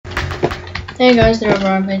Hey guys, the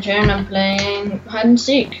Rampage here, and I'm playing hide and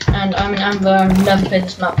seek, and I'm an Amber. I've never played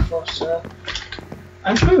this map before, so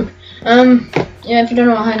I'm screwed. Yeah, if you don't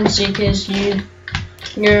know what hide and seek is,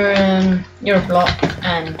 you're a block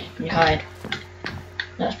and you hide.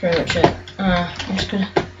 That's pretty much it.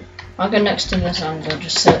 I'll go next to this angle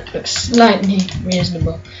just so it looks slightly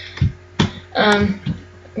reasonable.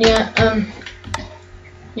 Yeah.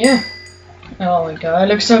 Oh my god, it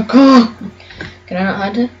looks so cool. Can I not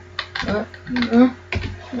hide it? No.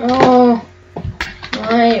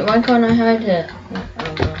 Why can't I hide here?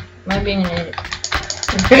 Oh god. Am I being an idiot?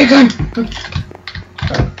 Bacon!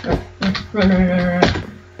 Run.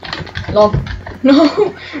 Lob. No!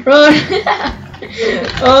 Run!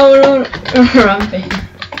 Oh, run! Rampage.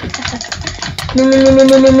 No.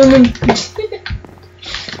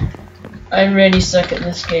 I really suck at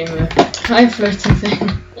this game. High floating thing.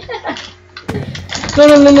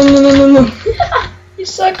 No. He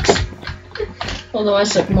sucks. Although I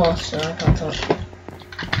suck more, so I can't talk.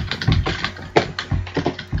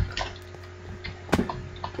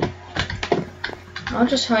 I'll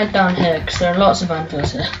just hide down here because there are lots of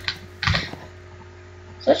anvils here.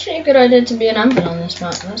 It's actually a good idea to be an anvil on this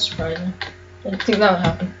map. That's surprising. Didn't think that would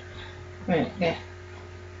happen. Right, okay.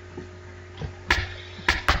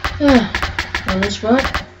 Will this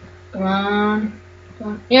work? Come on.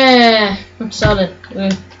 Yeah, I'm solid.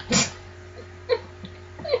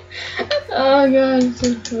 Oh god,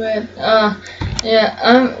 it's so weird. Yeah,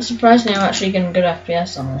 I'm surprisingly I'm actually getting good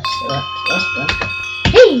FPS on this, so that's good.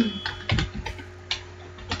 Hey!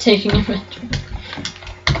 Taking a picture.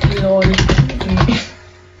 Lord.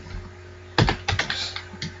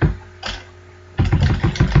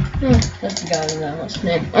 That's the guy in there, what's his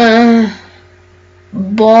name?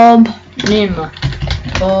 Bob Nima.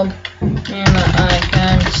 Bob Nima, I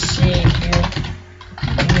can see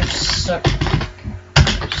you. You suck.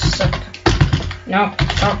 No.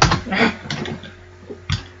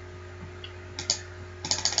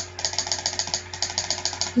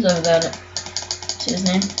 He's over there, look. See his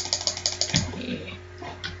name? Yeah.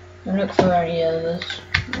 I'll look for any others.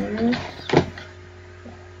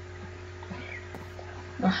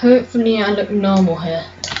 Hopefully I look normal here.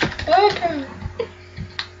 Okay.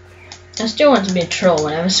 I still want to be a troll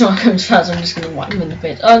whenever someone comes past, I'm just gonna whack him in the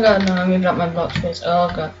face. Oh god, no, I moved up my block space. Oh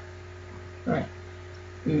god. Right.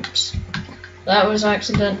 Oops. That was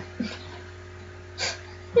accident.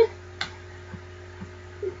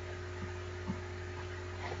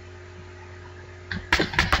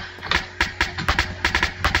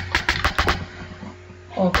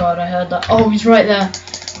 Oh god, I heard that. Oh, he's right there.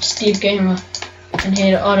 Steve Gamer. And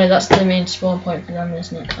here, oh no, that's the main spawn point for them,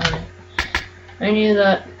 isn't it? I knew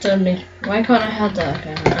that totally. Why can't I have that?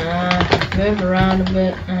 Okay. Move around a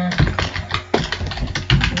bit.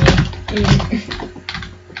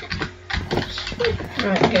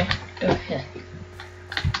 Right, okay, go here.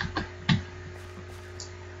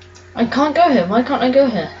 I can't go here. Why can't I go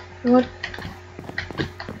here? What?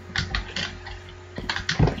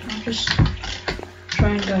 I'll just try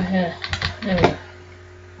and go here. There we go.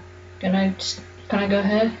 Can I go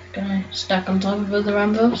here? Can I stack on top of other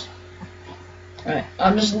anvils? Right,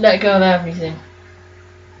 I'll just let go of everything.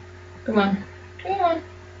 Come on.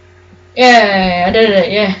 Yeah, I did it.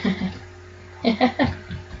 Yeah.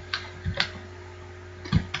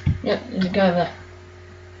 Yep, there's a guy there.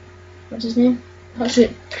 What's his name? That's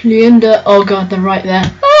it. Plunder. Oh god, they're right there.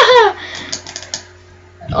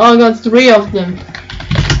 Oh god, 3 of them.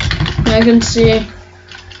 I can see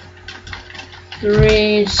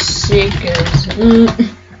 3 seekers.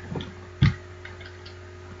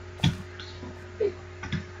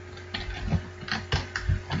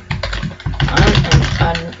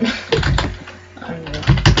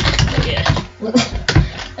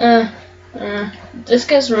 This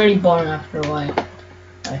gets really boring after a while.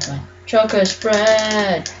 I find choco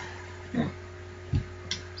spread.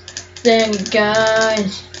 Thank you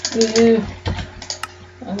guys. Woo.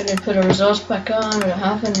 I'm gonna put a resource pack on. We don't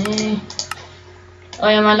have any. Oh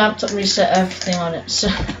yeah, my laptop reset everything on it, so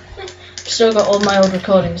still got all my old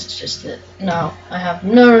recordings. It's just that now I have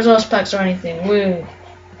no resource packs or anything. Woo.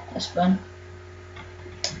 That's fun.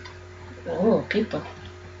 Oh, people.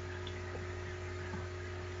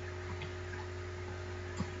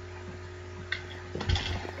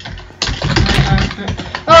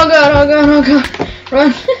 Oh god,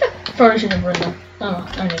 run! Probably should have run now. Oh,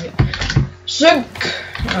 I'm an idiot. Sink!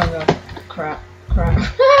 Oh god, crap.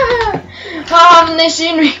 How haven't they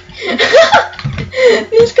seen me?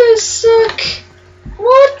 These guys suck!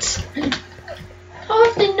 What? How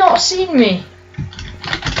have they not seen me?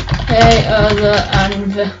 Hey, other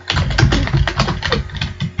anvil.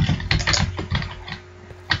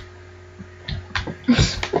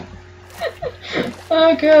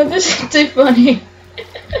 Oh god, this is too funny.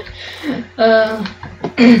 I'm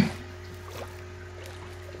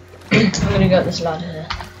gonna get this ladder here.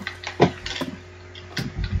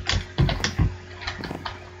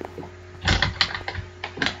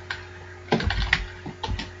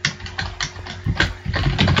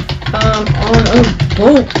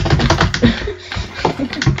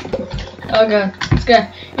 Oh god, this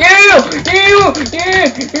guy.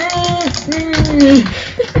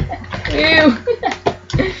 You.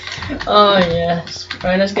 Oh yes.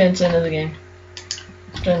 Right, let's get into another game.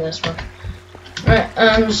 Let's do this one.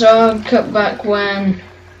 Right, so I'll cut back when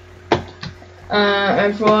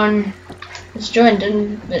everyone is joined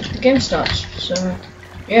and the game starts. So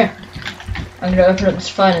yeah, I'm gonna open up this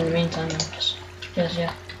file in the meantime, just because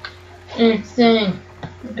yeah. Anything.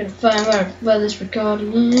 I'm gonna find where this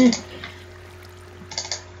recording is.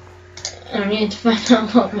 I need to find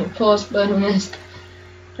out what my pause button is.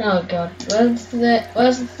 Oh god, where's the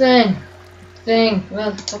thing?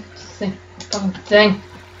 Where's the thing? Fucking thing.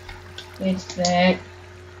 It's there.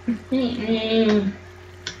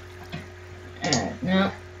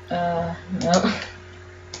 No. No.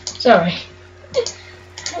 Sorry.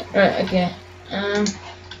 Right, okay.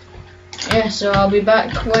 Yeah, so I'll be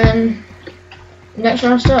back when the next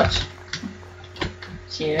round starts.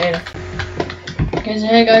 See you later. Okay, so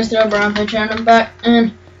hey guys, the Rampage and I'm back,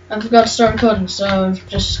 and I forgot to start recording, so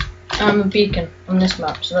I'm a beacon on this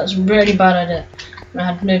map, so that's a really bad idea. And I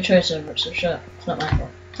had no choice over it, so shut up. It's not my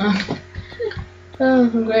fault. Oh,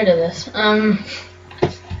 I'm great at this.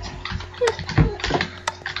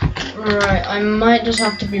 Right, I might just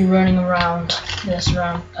have to be running around this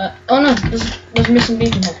round. Oh no, there's a missing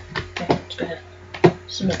beacon here. Okay, let's go ahead.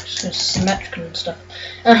 Symmetrical and stuff.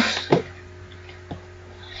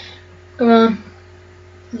 Come on.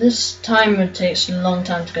 This timer takes a long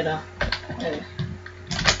time to go down. There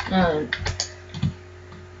we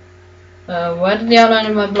go. Where did the outline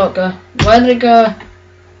of my block go? Where did it go?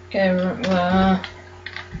 Okay, I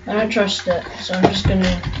don't trust it, so I'm just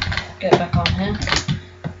gonna get back on here.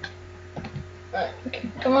 Right, okay,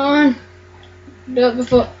 come on. Do it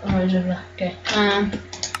before. Oh, it's over there. Okay.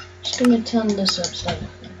 Just gonna turn this up slightly.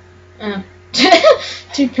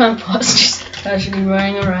 Two plant pots just casually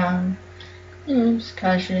running around. Just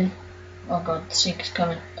casually. Oh god, the seeker's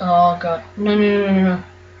coming. Oh god. No.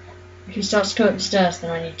 If he starts to go up the stairs,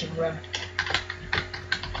 then I need to run.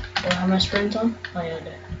 Do I have my sprint on? Oh yeah, I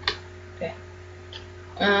do.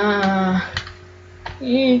 Okay.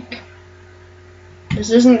 Eek.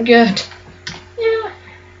 This isn't good. Yeah.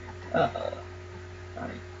 Uh-oh.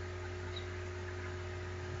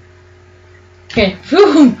 Okay.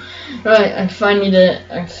 Whew. Right, I finally did it.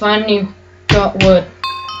 I finally got wood.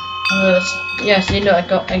 Yes, you know, I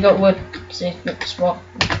got wood. See, look, swap.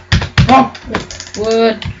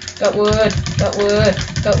 Wood. Got wood. Got wood.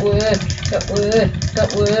 Got wood. Got wood.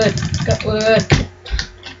 Got wood. Got wood.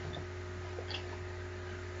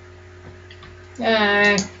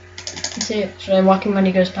 See, should I whack him when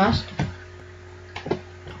he goes past?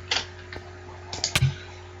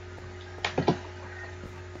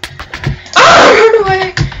 Ah! Run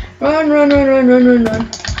away! Run!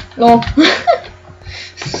 Lol.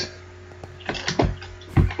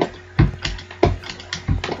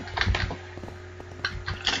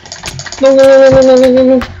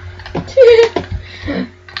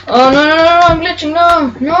 Oh no, I'm glitching,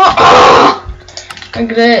 no! Oh! I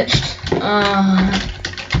glitched.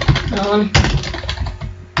 No.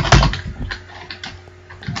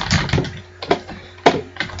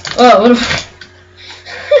 Oh, what if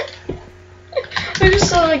I just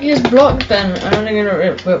saw like his block then. I don't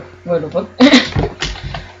think where the fuck?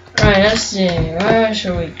 Right, let's see. Where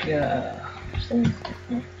shall we go?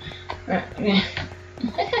 Right, yeah.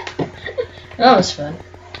 That was fun.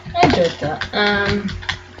 I enjoyed that.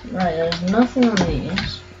 Right, there's nothing on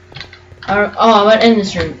these. Oh, I went in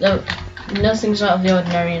this room. Nothing's out of the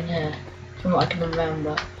ordinary in here, from what I can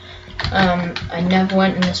remember. I never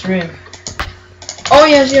went in this room. Oh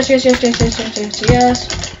yes.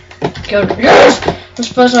 Killed. Yes! That's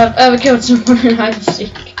the first time I've ever killed someone in hide and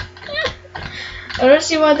seek. I don't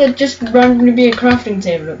see why there'd just randomly be a crafting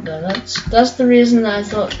table up there. That's the reason that I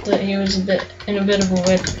thought that he was in a bit of a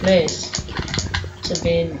weird place to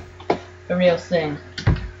be a real thing.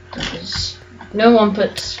 Because no one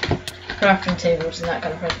puts crafting tables and that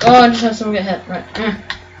kind of thing. Oh, I just had someone get hit. Right.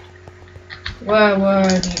 Where were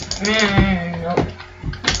you? Nope.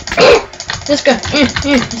 This guy.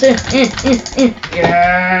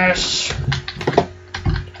 Yes.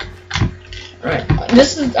 Right.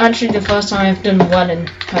 This is actually the first time I've done well in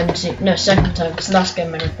hide and seek. No, second time, because last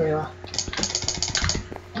game I did pretty well.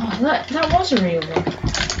 Oh, that was a real one.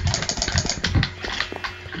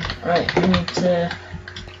 Right, I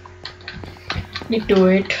need to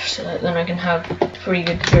wait so that then I can have pretty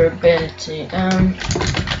good durability.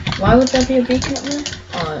 Why would there be a beacon up there?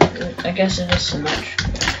 Oh, I guess it is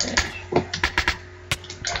symmetrical. Okay.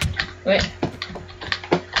 Wait.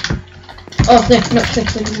 Oh, there, no,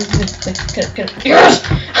 get it. Yes!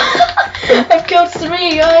 I've killed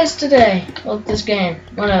 3 guys today! Well, this game.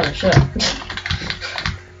 Whatever, shut up.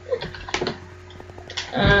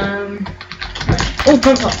 Right. Oh,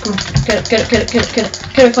 come on, get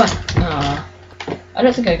it, fine. Aw. I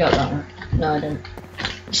don't think I got that one. No, I didn't.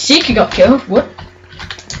 Seeker got killed, what?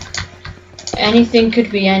 Anything could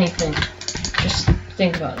be anything. Just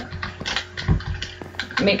think about it.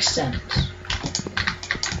 Makes sense.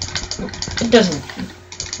 It doesn't.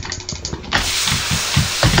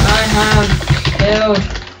 I have killed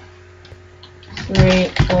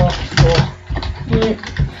 3 or 4.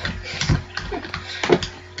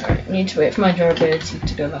 Alright, need to wait for my durability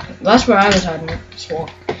to go back up. That's where I was hiding it, swore.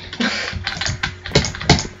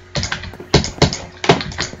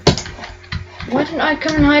 Why didn't I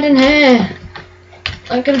come and hide in here?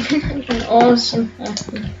 I could have been awesome.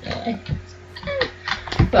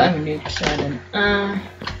 But I'm a noob, so I didn't.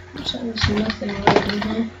 So there's nothing weird in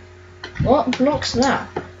here. What blocks that?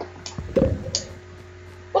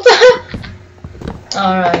 What the hell?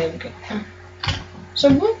 Alright, here we go. So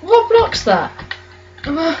what blocks that?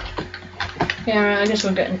 Yeah, right, I guess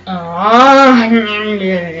we're getting.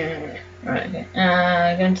 Right, okay.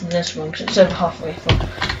 Going to this one because it's over halfway full.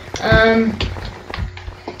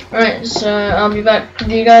 Right, so I'll be back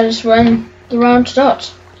with you guys when the round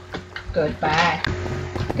starts. Goodbye.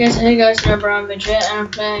 Okay, so hey guys, I'm Brown Midget, and I'm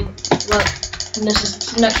playing. Well, this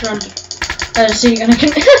is the next round. See, and I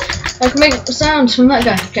can I can make sounds from that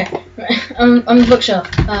guy. Okay, right. I'm the bookshelf.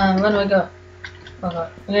 Where do I go? Oh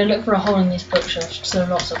god, I'm gonna look for a hole in these bookshelves because there are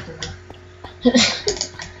lots of them there.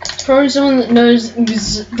 It's probably someone that knows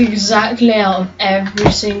the exact layout of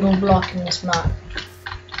every single block in this map.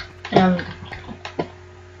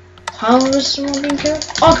 How is someone being killed?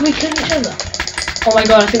 Oh, can we kill each other? Oh my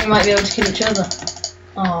god, I think we might be able to kill each other.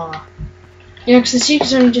 Ah, yeah, because the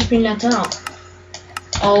secret's only just been let out.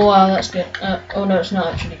 Oh wow, that's good. Oh no, it's not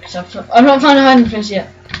actually, because I've not found a hiding place yet.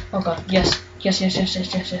 Oh god, yes.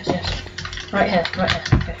 Right here.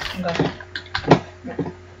 Okay, I'm going.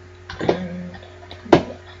 Right.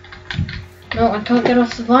 No, I can't get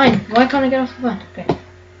off the vine. Why can't I get off the vine? Okay.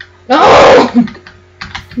 No!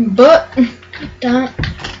 But, damn it.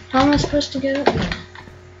 How am I supposed to get up there?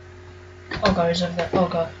 Oh god, he's over there. Oh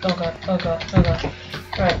god.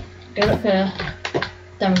 Right, get up here.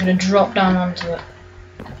 Then I'm gonna drop down onto it.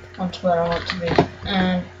 Onto where I want to be.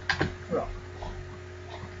 And drop.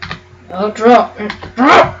 Oh, drop!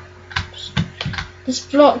 This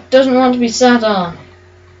block doesn't want to be sat on.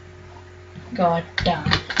 God damn.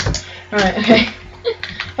 Alright, okay.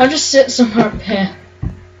 I'll just sit somewhere up here.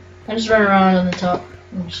 I'll just run around on the top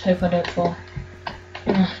and just hope I don't fall.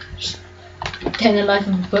 Just getting the life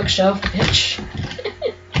of a bookshelf, bitch.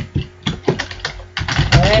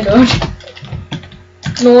 Alright,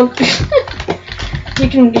 Lord.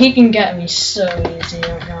 he can get me so easy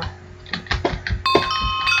right now.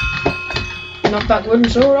 Knock back wooden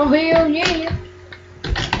sword, oh hell yeah!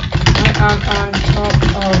 I am on top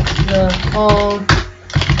of the whole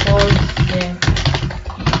thing.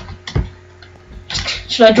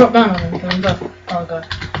 Should I drop down on him? Oh god.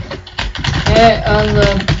 Okay, on the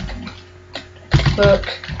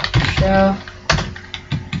bookshelf.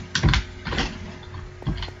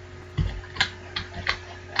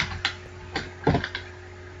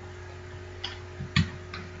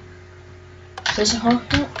 Is this a half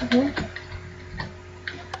block? Okay.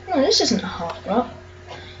 No, this isn't a half block.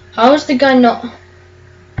 How is the guy not?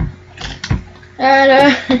 Hello.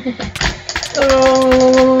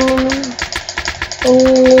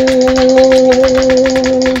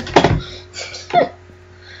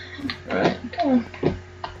 Right, come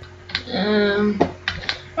on.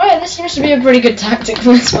 Right, this seems to be a pretty good tactic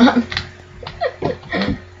for this man.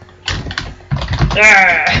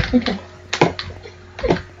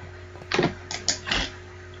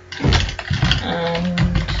 And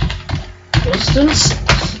distance.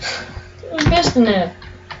 Best in there.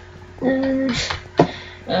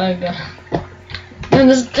 Oh god. And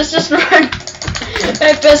let's just run.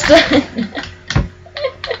 Hey, Pesta.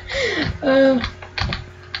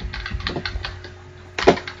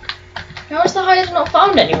 How is the hive not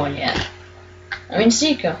found anyone yet? I mean,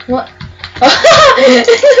 Seeker. What?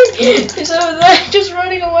 He's over there, just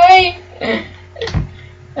running away.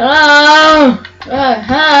 Hello.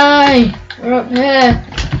 Hi. We're up here.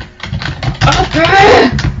 Up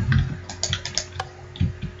here.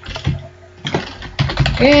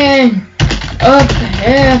 fucking up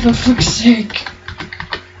here, for fuck's sake.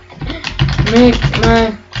 Make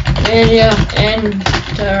my video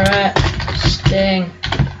interesting.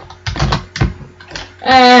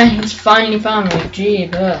 Ah, he's finally found me.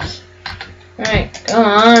 Jeebus. Right, come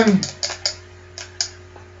on.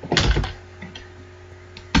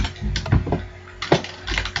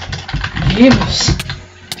 Jeebus.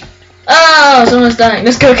 Oh, someone's dying.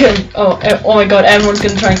 Let's go kill him. Oh my god, everyone's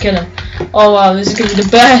gonna try and kill him. Oh wow, this is gonna be the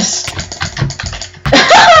best.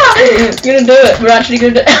 We're gonna do it. We're actually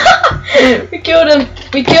gonna do it. We killed him.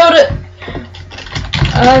 We killed it.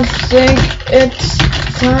 I think it's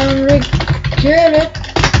time to kill it.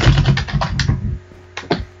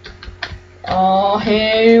 Oh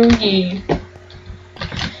hell yeah.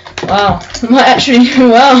 Wow, I might actually do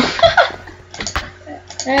well.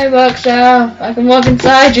 Hey Boxer, I can walk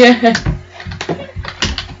inside you.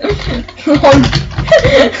 Come on.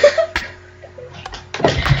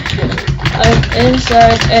 I'm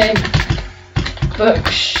inside a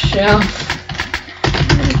bookshelf.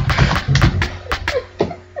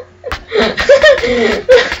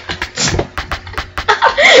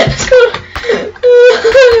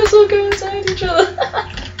 Let's all go inside each other.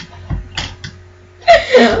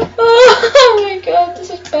 Oh my god, this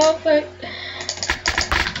is perfect.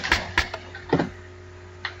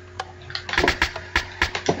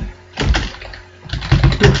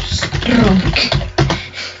 Drunk.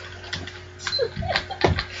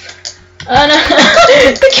 Oh no!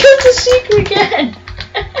 I killed the secret again!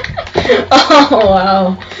 Oh wow.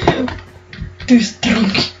 Too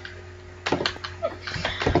drunk.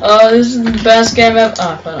 Oh, this is the best game ever.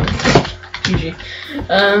 Oh, I fell. GG.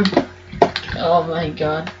 Oh my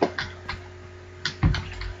god.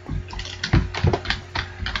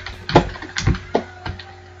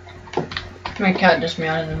 My cat just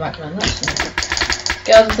meowed in the background. That's nice.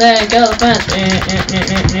 Get the thing, get the fence.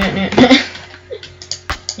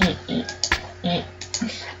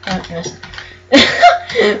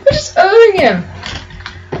 We're just owning him.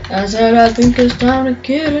 I said I think it's time to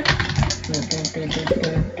kill it.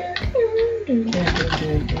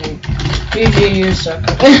 GG, you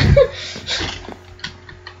sucker.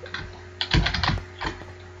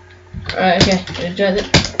 Alright, okay, enjoy it.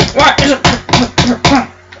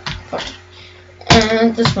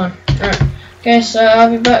 And this one. Alright. Okay, so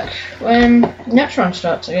I'll be back when next round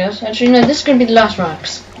starts, I guess. Actually, no, this is going to be the last round,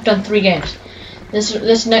 because I've done 3 games.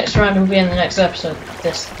 This next round will be in the next episode.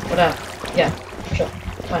 This, whatever. Yeah, sure.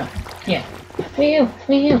 Why not? Yeah. Me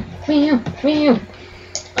you.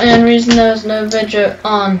 And the reason there's no video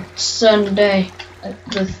on Sunday,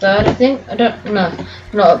 the 3rd, I think. I don't know.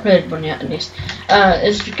 I've not uploaded one yet, at least.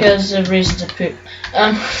 It's because of reasons of poop.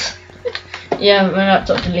 Yeah, my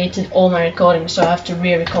laptop deleted all my recordings, so I have to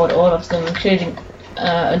re-record all of them, including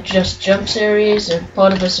a Just Jump series, a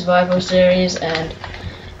part of a survival series, and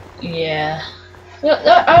yeah,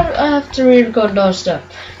 I have to re-record a lot of stuff.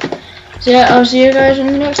 So yeah, I'll see you guys in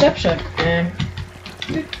the next episode, and